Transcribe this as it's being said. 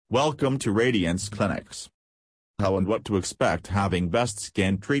Welcome to Radiance Clinics. How and what to expect having best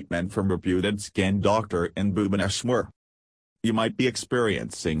skin treatment from reputed skin doctor in Bhubaneswar. You might be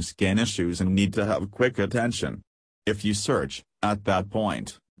experiencing skin issues and need to have quick attention. If you search, at that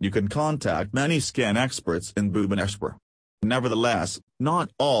point, you can contact many skin experts in Bhubaneswar. Nevertheless,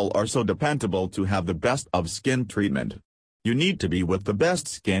 not all are so dependable to have the best of skin treatment. You need to be with the best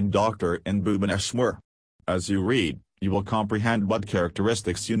skin doctor in Bhubaneswar. As you read, you will comprehend what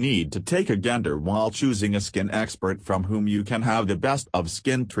characteristics you need to take again while choosing a skin expert from whom you can have the best of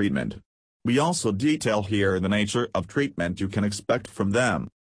skin treatment. We also detail here the nature of treatment you can expect from them.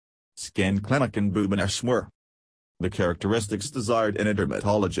 Skin Clinic in Bhubaneswar. The characteristics desired in a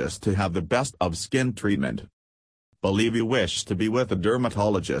dermatologist to have the best of skin treatment. Believe you wish to be with a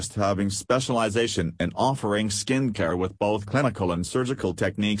dermatologist having specialization in offering skincare with both clinical and surgical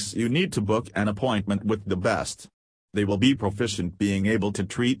techniques. You need to book an appointment with the best. They will be proficient being able to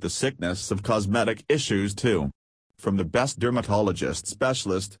treat the sickness of cosmetic issues too. From the best dermatologist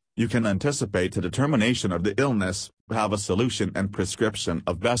specialist, you can anticipate the determination of the illness, have a solution and prescription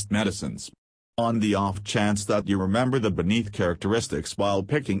of best medicines. On the off chance that you remember the beneath characteristics while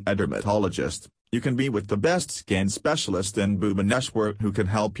picking a dermatologist, you can be with the best skin specialist in Bhubaneswar who can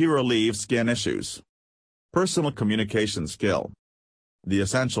help you relieve skin issues. Personal communication skill. The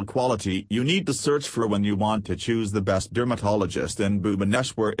essential quality you need to search for when you want to choose the best dermatologist in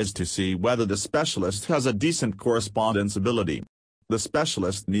Bhubaneswar is to see whether the specialist has a decent correspondence ability. The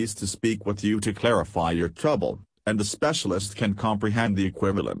specialist needs to speak with you to clarify your trouble, and the specialist can comprehend the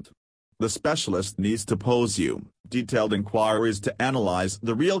equivalent. The specialist needs to pose you detailed inquiries to analyze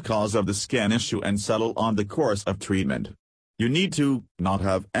the real cause of the skin issue and settle on the course of treatment. You need to not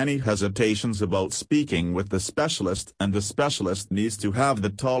have any hesitations about speaking with the specialist, and the specialist needs to have the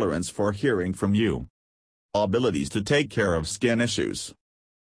tolerance for hearing from you. Abilities to take care of skin issues.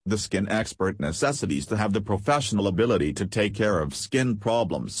 The skin expert necessitates to have the professional ability to take care of skin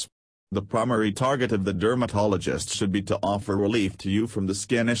problems. The primary target of the dermatologist should be to offer relief to you from the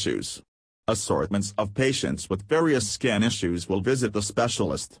skin issues. Assortments of patients with various skin issues will visit the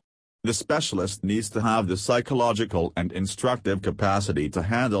specialist. The specialist needs to have the psychological and instructive capacity to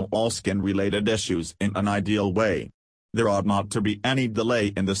handle all skin-related issues in an ideal way. There ought not to be any delay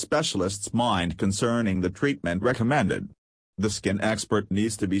in the specialist's mind concerning the treatment recommended. The skin expert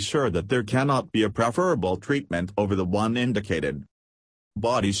needs to be sure that there cannot be a preferable treatment over the one indicated.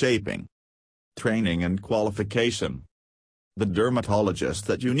 Body shaping. Training and qualification. The dermatologist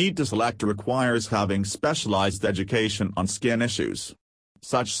that you need to select requires having specialized education on skin issues.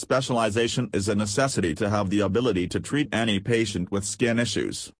 Such specialization is a necessity to have the ability to treat any patient with skin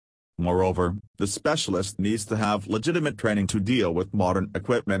issues. Moreover, the specialist needs to have legitimate training to deal with modern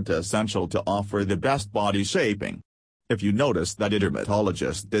equipment essential to offer the best body shaping. If you notice that a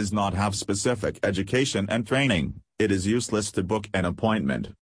dermatologist does not have specific education and training, it is useless to book an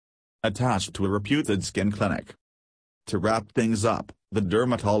appointment. Attached to a reputed skin clinic. To wrap things up, the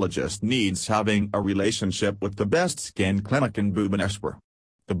dermatologist needs having a relationship with the best skin clinic in Bhubaneswar.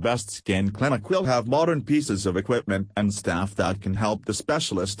 The best skin clinic will have modern pieces of equipment and staff that can help the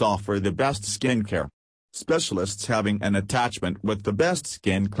specialist offer the best skincare. Specialists having an attachment with the best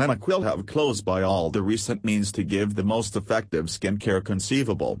skin clinic will have close by all the recent means to give the most effective skincare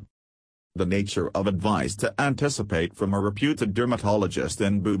conceivable. The nature of advice to anticipate from a reputed dermatologist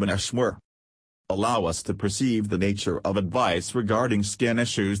in Bhubaneswar. Allow us to perceive the nature of advice regarding skin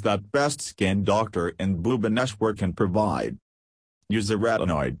issues that best skin doctor in Bhubaneswar can provide. Use a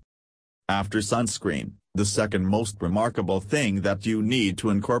retinoid. After sunscreen, the second most remarkable thing that you need to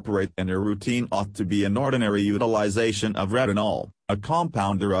incorporate in your routine ought to be an ordinary utilization of retinol, a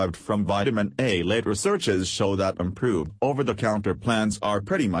compound derived from vitamin A. Late researches show that improved over-the-counter plans are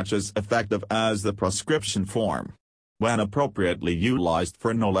pretty much as effective as the prescription form. When appropriately utilized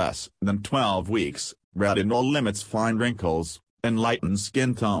for no less than 12 weeks, retinol limits fine wrinkles, enlightens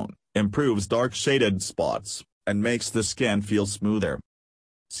skin tone, improves dark shaded spots, and makes the skin feel smoother.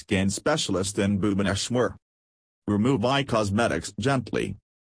 Skin specialist in Bhubaneswar. Remove eye cosmetics gently.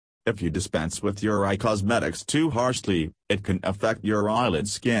 If you dispense with your eye cosmetics too harshly, it can affect your eyelid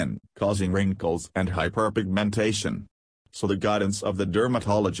skin, causing wrinkles and hyperpigmentation. So the guidance of the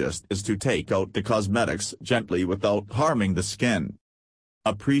dermatologist is to take out the cosmetics gently without harming the skin.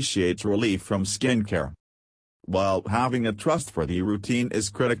 Appreciate relief from skincare. While having a trustworthy routine is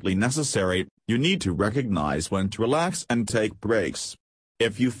critically necessary, you need to recognize when to relax and take breaks.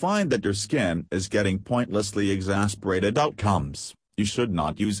 If you find that your skin is getting pointlessly exasperated outcomes, you should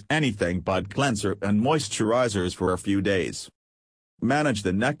not use anything but cleanser and moisturizers for a few days. Manage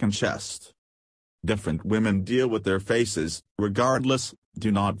the neck and chest. Different women deal with their faces, regardless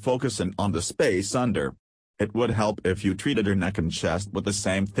Do not focus in on the space under. It would help if you treated your neck and chest with the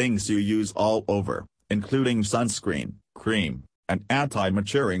same things you use all over, including sunscreen, cream, and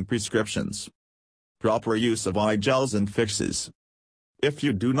anti-maturing prescriptions. Proper use of eye gels and fixes. If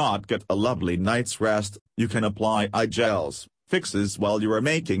you do not get a lovely night's rest, you can apply eye gels, fixes while you are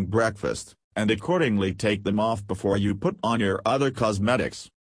making breakfast, and accordingly take them off before you put on your other cosmetics.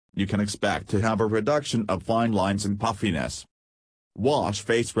 You can expect to have a reduction of fine lines and puffiness. Wash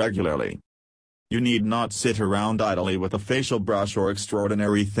face regularly. You need not sit around idly with a facial brush or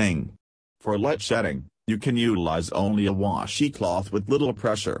extraordinary thing. For light shedding, you can utilize only a washcloth with little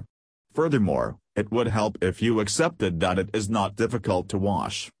pressure. Furthermore, it would help if you accepted that it is not difficult to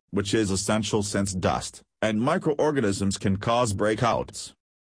wash, which is essential since dust and microorganisms can cause breakouts.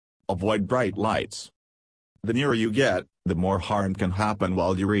 Avoid bright lights. The nearer you get, the more harm can happen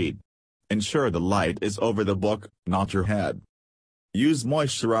while you read. Ensure the light is over the book, not your head. Use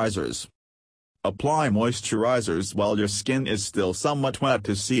moisturizers. Apply moisturizers while your skin is still somewhat wet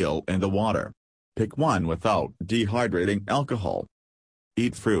to seal in the water. Pick one without dehydrating alcohol.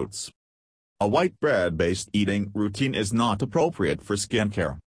 Eat fruits. A white bread-based eating routine is not appropriate for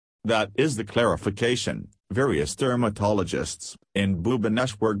skincare. That is the clarification. Various dermatologists in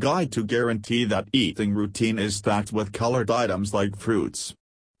Bhubaneswar guide to guarantee that eating routine is stacked with colored items like fruits.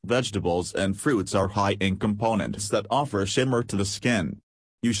 Vegetables and fruits are high in components that offer shimmer to the skin.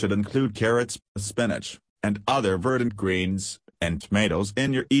 You should include carrots, spinach, and other verdant greens, and tomatoes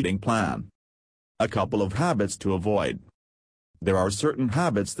in your eating plan. A couple of habits to avoid. There are certain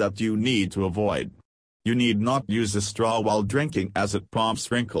habits that you need to avoid. You need not use a straw while drinking as it prompts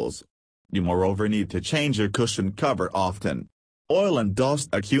wrinkles. You moreover need to change your cushion cover often. Oil and dust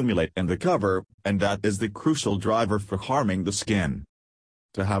accumulate in the cover, and that is the crucial driver for harming the skin.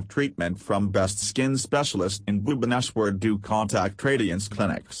 To have treatment from best skin specialists in Bhubaneswar, do contact Radiance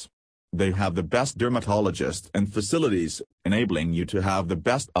Clinics. They have the best dermatologists and facilities, enabling you to have the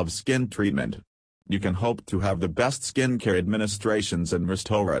best of skin treatment. You can hope to have the best skincare administrations and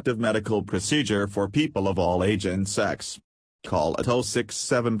restorative medical procedure for people of all age and sex. Call at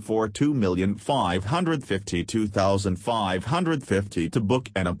 06742552550 to book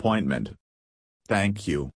an appointment. Thank you.